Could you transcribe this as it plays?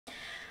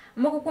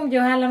Moko kuom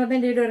johala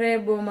mabende yudore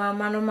boma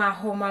mano ma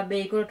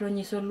Homabay koro to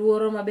nyiso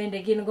luoro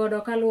mabende gin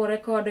godo kaluwore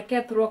kod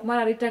kethruok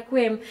mar arita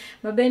kwem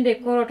mabende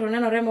koro to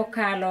nenore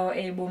mokalo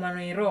e boma no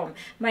Irom.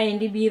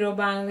 Maendi biro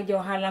bang'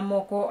 johala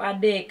moko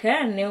adek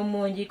ne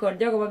omonji kod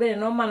jogo mabende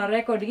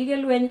nomanore kod gige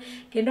lweny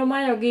kendo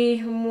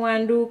mayogi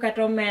mwandu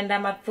kata omenda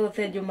mathoth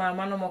e juma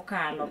mano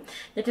mokalo.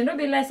 Jatend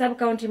obila e sub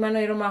county mano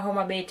Irom ma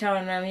Homabay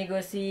town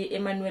migosi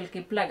Emmanuel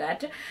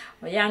Kiplagat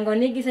oyango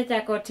ni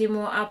gisechako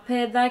timo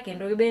apedha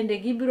kendo bende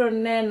gibiro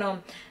neno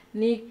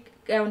ni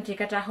county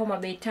kata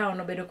Homabay town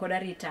obedo kod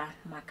arita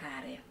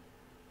makare.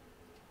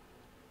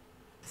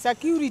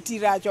 Security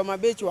racho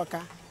mabechwa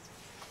ka.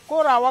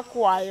 Kora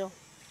wakwayo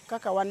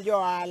kaka wan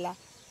johala.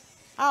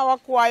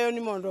 Wakwayo ni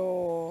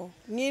mondo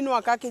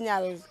ng'inwa kaka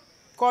inyal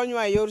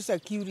konywa e yor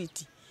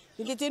security.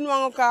 Nikech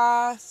inwang'o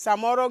ka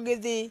samoro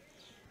gidhi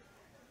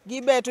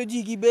gibeto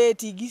ji gi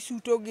beti,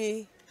 gisuto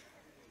gi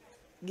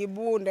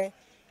bunde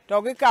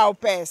to gikawo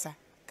pesa.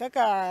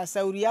 Kaka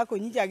sauri yako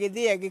nyicha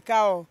gidhiye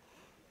gikawo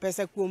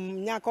pesa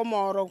kuom nyako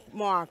moro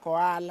moa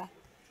kohala.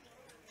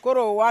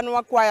 Koro wan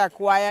wakwayo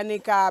akwaya ni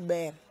ka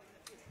ber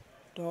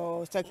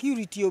to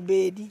security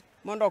obedi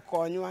mondo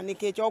konywa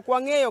nikech ok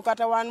wang'eyo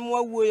kata wan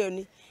mwawuoyo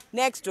ni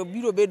next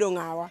obiro bedo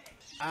ng'awa.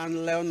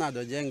 An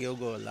Leonardo Jenge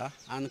Ogola,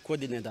 an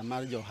coordinator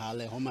mar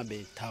johala e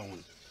Homabay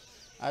town.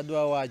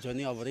 Adwa wacho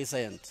ni of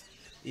recent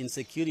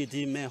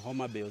insecurity me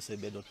Homabay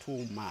osebedo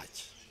too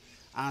much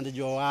and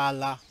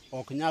johala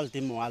ok nyal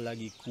timo ohala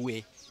gi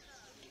kwe.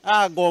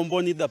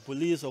 Gombo ni the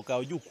police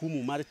okaw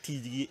jukumu mar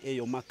tijgi e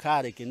yo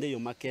makare kendo e yo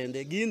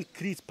makende gin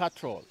Chris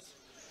patrols.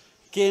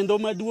 Kendo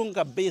maduong'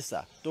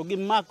 kabisa to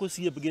gimako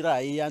siep gi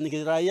raia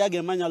nikech raia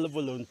ge manyalo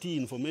volunteer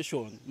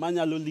information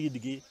manyalo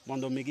lead gi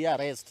mondo mi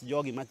arrest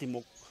jogi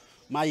matimo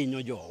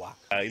mainyo jowa.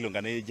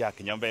 Iluonga ni Jack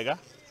Nyombega,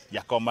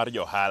 jakom mar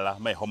johala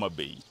ma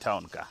Homabay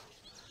town ka.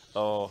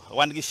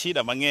 Wan gi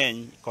shida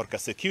mang'eny korka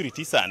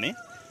security sani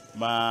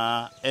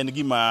ma en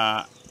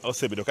gima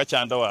osebedo ka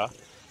chandowa,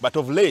 but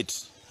of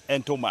late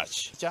and too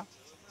much.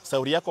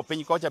 Sauri yako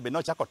piny kocha be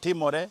nochako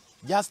timore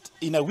just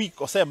in a week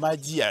osema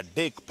ji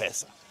adek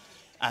pesa.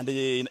 And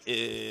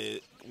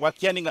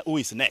wakia ni who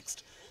is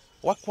next.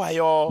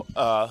 Wakwayo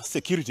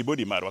security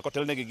body marwa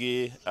kotelnegi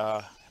gi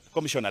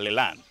Commissioner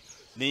Leland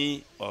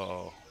ni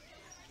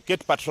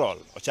ket patrol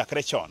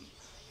ochakre chon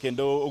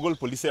kendo ogol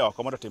polise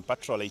oko mondo tim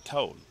patrol e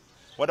town.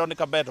 Wadoni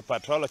ka ber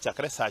patrol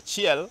ochakre saa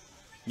 1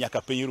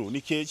 nyaka piny ru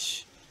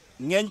nikech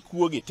ng'eny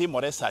kuogi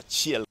timore saa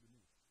 1.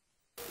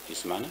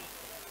 This money.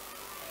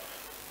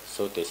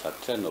 So there's a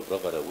trend of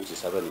robbery which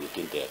is happening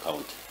within the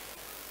county.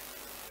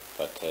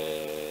 But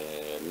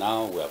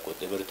now we have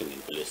got everything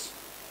in place.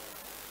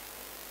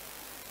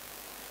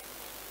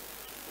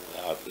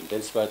 We have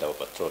intensified our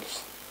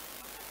patrols.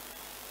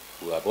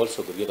 We have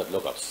also created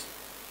lockups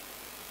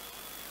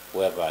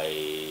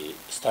whereby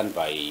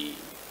standby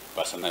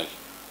personnel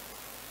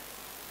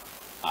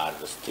are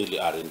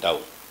in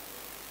doubt.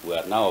 We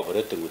are now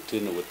operating with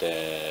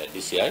the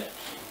DCI,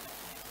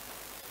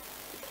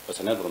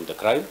 personnel from the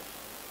crime,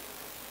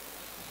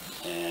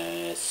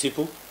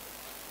 SIPU.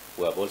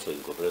 We have also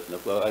incorporated.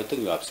 I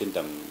think you have seen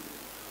them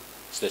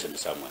stationed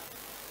somewhere.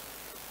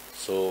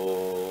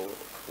 So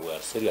we are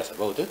serious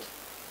about it,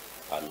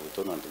 and we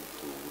don't want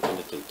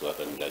anything to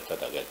happen like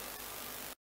that again.